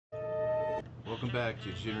Welcome back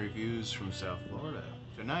to Gin Reviews from South Florida.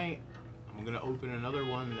 Tonight, I'm going to open another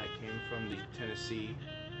one that came from the Tennessee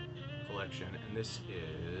collection, and this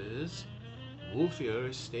is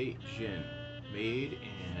Wölffer State Gin, made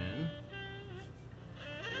in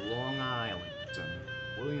Long Island,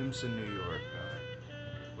 Williamson, New York,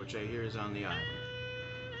 which I hear is on the island.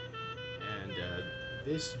 And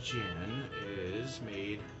this gin is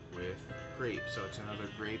made with grape, so it's another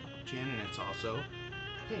grape gin, and it's also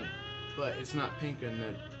pink. But it's not pink in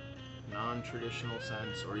the non-traditional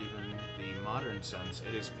sense or even the modern sense.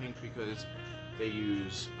 It is pink because they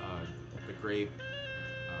use the grape,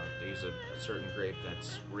 they use a certain grape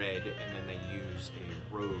that's red, and then they use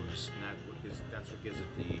a rose, and that's what gives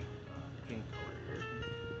it the pink color here,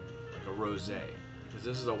 like a rosé, because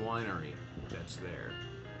this is a winery that's there.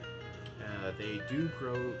 They do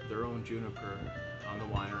grow their own juniper on the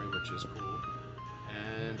winery, which is cool,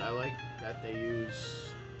 and I like that they use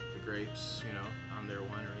the grapes, on their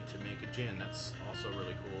winery to make a gin. That's also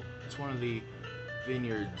really cool. It's one of the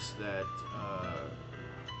vineyards that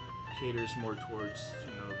caters more towards,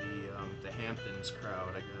 the Hamptons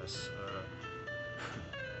crowd, I guess.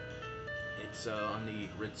 It's on the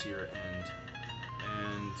ritzier end,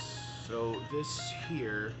 and so this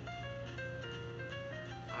here,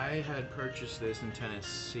 I had purchased this in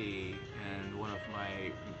Tennessee, and one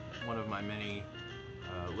of my many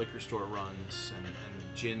liquor store runs and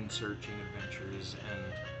gin searching adventures,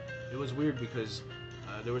 and it was weird because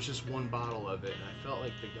there was just one bottle of it, and I felt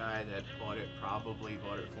like the guy that bought it probably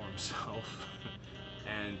bought it for himself.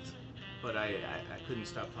 But I couldn't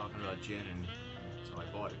stop talking about gin, and so I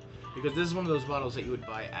bought it because this is one of those bottles that you would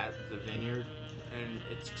buy at the vineyard, and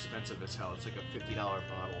it's expensive as hell. It's like a $50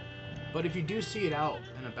 bottle. But if you do see it out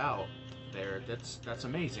and about there, that's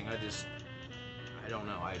amazing. I don't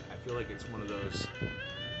know. I feel like it's one of those,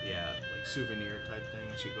 like souvenir type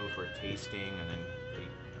things. You go for a tasting, and then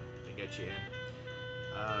they get you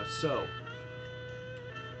in. So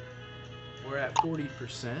we're at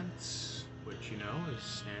 40%, which is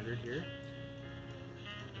standard here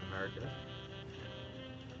in America.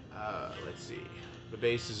 Let's see. The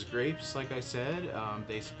base is grapes, like I said.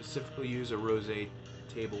 They specifically use a rosé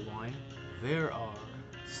table wine. There are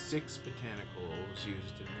 6 botanicals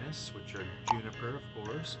used in this, which are juniper, of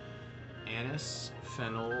course, anise,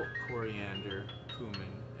 fennel, coriander,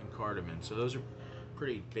 cumin, and cardamom. So those are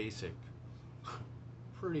pretty basic.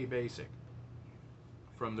 Pretty basic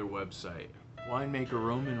from their website. Winemaker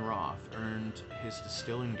Roman Roth earned his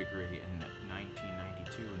distilling degree in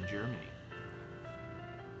 1992 in Germany.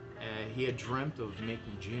 He had dreamt of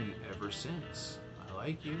making gin ever since. I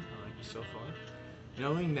like you so far.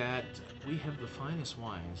 Knowing that we have the finest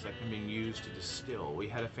wines that can be used to distill, we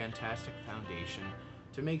had a fantastic foundation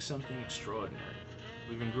to make something extraordinary.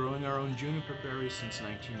 We've been growing our own juniper berries since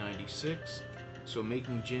 1996, so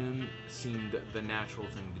making gin seemed the natural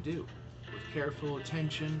thing to do. With careful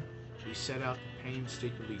attention, we set out to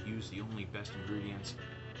painstakingly use the only best ingredients,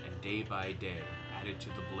 and day by day added to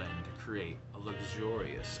the blend to create a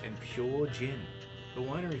luxurious and pure gin. The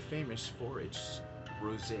winery famous for its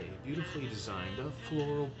rosé, beautifully designed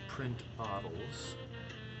floral print bottles,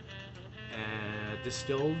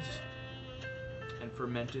 distilled and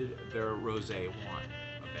fermented their rosé wine.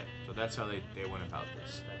 Okay, so that's how they went about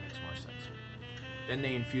this. That makes more sense. Then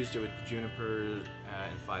they infused it with juniper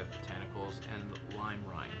and 5 botanicals and lime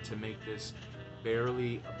rind to make this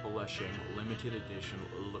barely blushing limited edition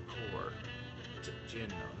liqueur. It's a gin,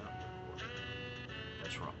 no, not liqueur.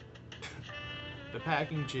 That's wrong. The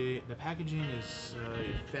packaging is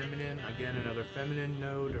feminine. Again, another feminine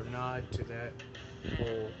note or nod to that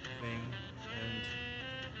whole thing. And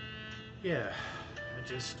yeah,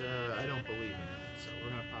 I don't believe in it. So we're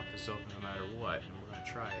gonna pop this open no matter what, and we're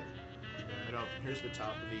gonna try it. Here's the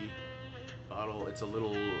top of the bottle. It's a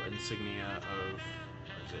little insignia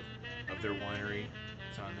of their winery.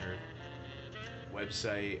 It's on their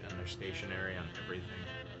website and their stationery on everything.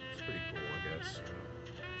 It's pretty cool, I guess.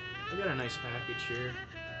 We got a nice package here.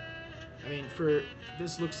 I mean,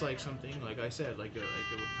 this looks like something, like I said, like it would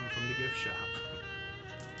come from the gift shop.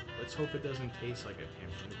 Let's hope it doesn't taste like it came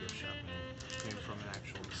from the gift shop and it came from an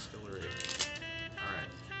actual distillery.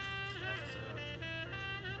 Alright, that's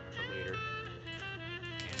for later.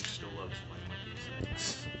 And still loves playing with these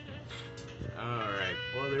things. Alright,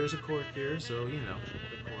 well there's a cork here, so the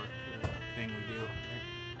cork thing we do. Right?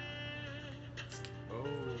 Oh,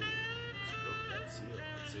 broke that seal.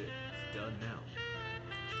 That's it. It's done now.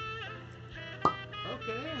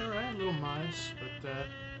 Okay, alright, a little modest, but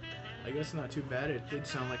I guess not too bad. It did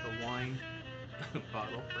sound like a wine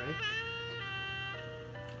bottle, right?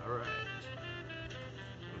 Alright.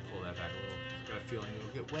 I'm gonna pull that back a little. Got a feeling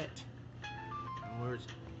it'll get wet. And words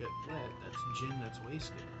get wet, that's gin that's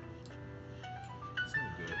wasted. That's no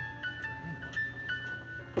good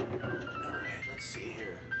for anyone. Alright, let's see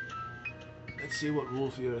here. Let's see what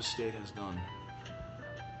Wolffier Estate has done.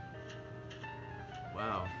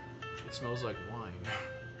 Wow, it smells like wine.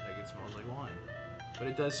 Like it smells like wine. But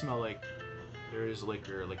it does smell like there is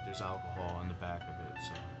liquor, like there's alcohol on the back of it,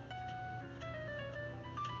 so.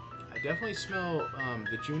 I definitely smell,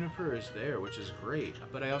 the juniper is there, which is great.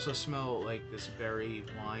 But I also smell like this berry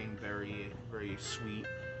wine, very, very sweet.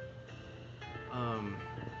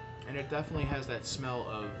 And it definitely has that smell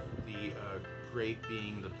of the grape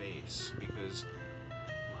being the base, because,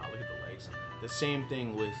 wow, look at the legs. The same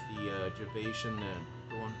thing with the Javation,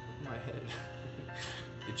 the one with my head.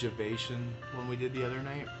 The Javation one we did the other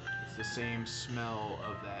night. It's the same smell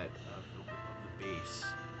of that, of the base.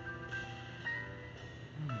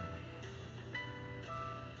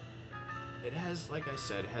 It has, like I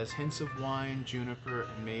said, it has hints of wine, juniper,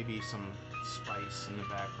 and maybe some spice in the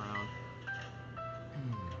background.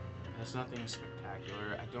 It's nothing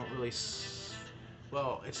spectacular. I don't really.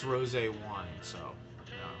 Well, it's rosé wine, so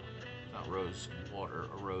no, it's not rose and water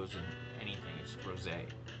or rose and anything. It's rosé.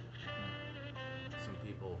 Some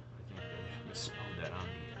people, I think they misspelled that on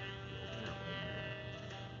the internet.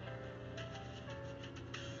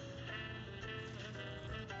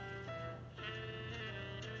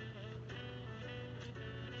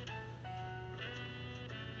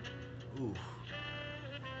 Ooh.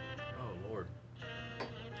 Oh Lord.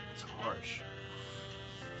 It's harsh.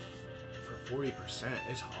 For 40%,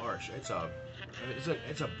 it's harsh. It's a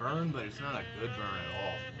burn, but it's not a good burn at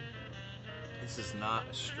all. This is not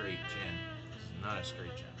a straight gin. This is not a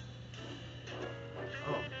straight gin.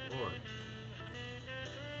 Oh Lord.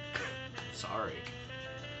 Sorry.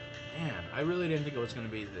 Man, I really didn't think it was going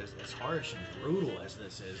to be this as harsh and brutal as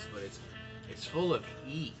this is, but it's full of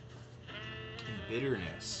heat and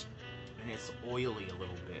bitterness, and it's oily a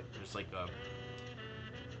little bit. There's like a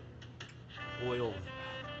oil.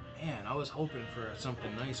 Man, I was hoping for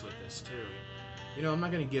something nice with this too. You know, I'm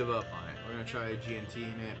not gonna give up on it. We're gonna try a G&T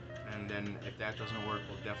in it, and then if that doesn't work,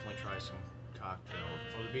 we'll definitely try some cocktail.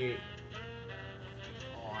 So to be, in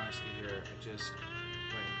all honesty here, I just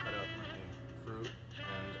went and cut up my fruit,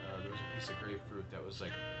 and there was a piece of grapefruit that was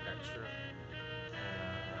like extra,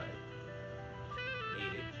 and I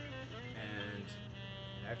ate it, and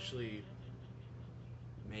actually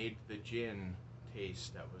made the gin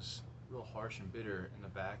taste that was real harsh and bitter in the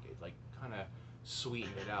back. It like kind of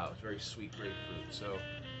sweetened it out. It's very sweet grapefruit. So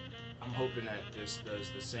I'm hoping that this does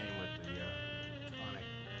the same with the tonic.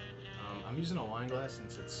 I'm using a wine glass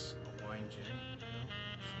since it's a wine gin. You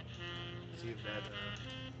know? See if that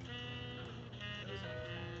does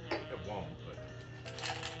anything. It won't, but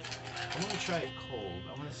I want to try it cold.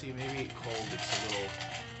 I want to see maybe cold. It's a little.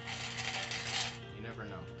 You never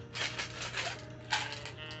know.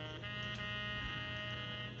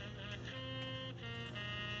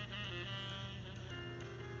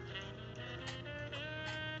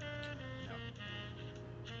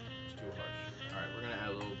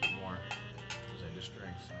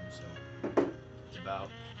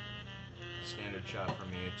 Standard shot for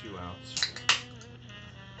me, a 2 ounce.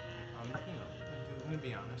 You know, I'm gonna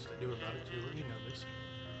be honest, I do about a 2, you know this.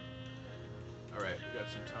 Alright, we got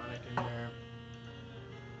some tonic in there.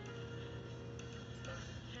 I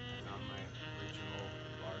found my original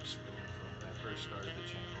large spoon from when I first started the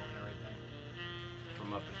channel and everything.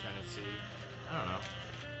 From up in Tennessee. I don't know.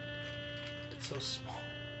 It's so small.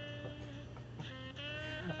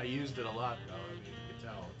 I used it a lot though, I mean, you can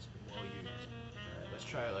tell it's been well used. Alright, let's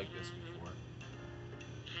try it like this before.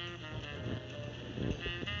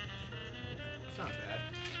 It's not bad.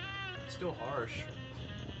 It's still harsh.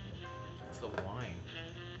 It's the wine.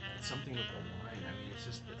 It's something with the wine. I mean,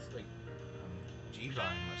 it's like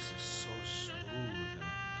G-Vine was just so smooth.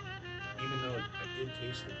 And even though I did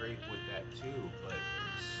taste the grape with that too, but it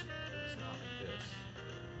was not like this.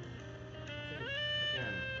 I think,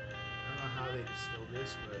 again, I don't know how they distill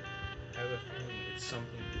this, but I have a feeling it's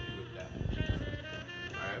something to do with that.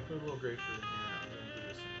 Alright, I put a little grapefruit in here. I'm going to do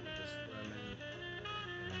this with this lemon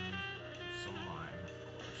and some lime, of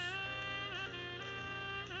course.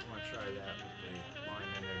 I want to try that with the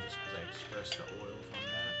lime in there just because I expressed the oil from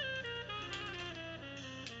that.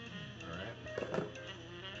 Alright.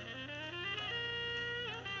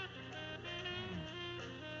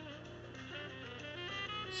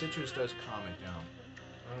 The citrus does calm it down.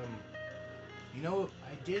 You know,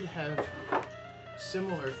 I did have a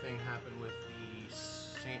similar thing happen with the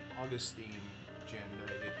St. Augustine gin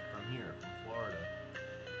that I did from here, from Florida.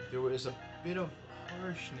 There was a bit of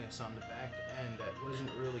harshness on the back end that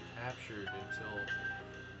wasn't really captured until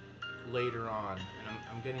later on, and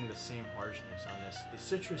I'm getting the same harshness on this. The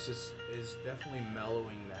citrus is definitely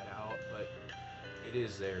mellowing that out, but it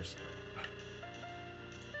is there still.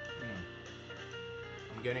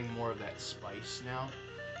 I'm getting more of that spice now,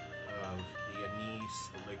 of the anise,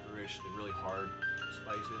 the licorice, the really hard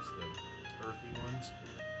spices, the earthy ones.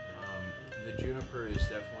 The juniper is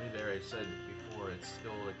definitely there. I said before, it's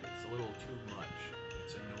still like it's a little too much.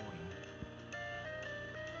 It's annoying.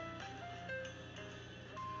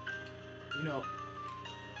 You know,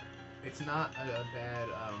 it's not a bad.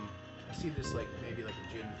 I see this like maybe like a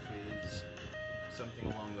gin fizz,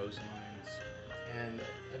 something along those lines. And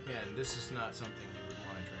again, this is not something you would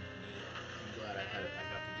want to drink neat. I'm glad I got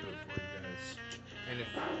to do it for you guys. And if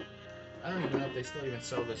I don't even know if they still even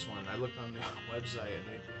sell this one. I looked on the website and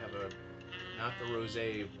they have a not the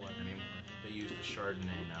Rosé one anymore. I think they use the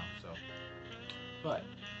Chardonnay now. So, but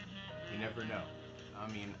you never know. I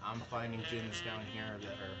mean, I'm finding gins down here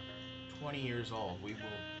that are 20 years old.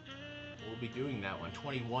 We'll be doing that one.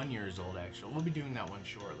 21 years old actually. We'll be doing that one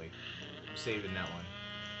shortly. I'm saving that one.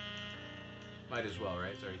 Might as well,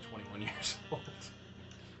 right? It's already 21 years old.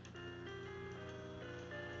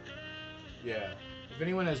 Yeah. If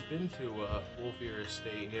anyone has been to Wölffer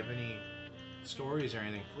Estate and you have any stories or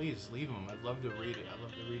anything, please leave them. I'd love to read it. I'd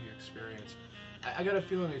love to read your experience. I got a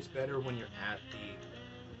feeling it's better when you're at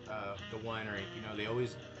the winery. You know,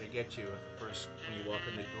 they get you at the first when you walk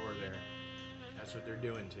in the door there. That's what they're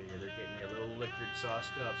doing to you. They're getting you a little liquid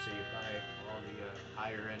sauced up so you buy all the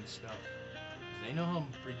higher end stuff. They know how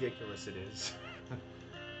ridiculous it is.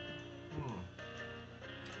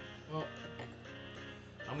 Well,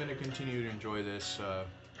 I'm gonna continue to enjoy this,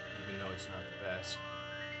 even though it's not the best.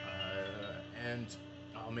 And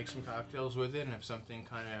I'll make some cocktails with it, and if something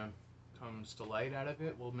kind of comes to light out of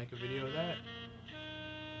it, we'll make a video of that.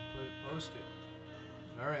 Post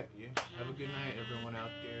it. All right, yeah. Have a good night, everyone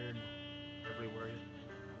out there and everywhere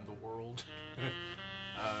in the world.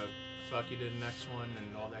 Talk you to the next one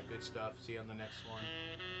and all that good stuff. See you on the next one.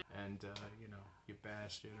 And, you know, you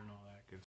bastard and all that good stuff.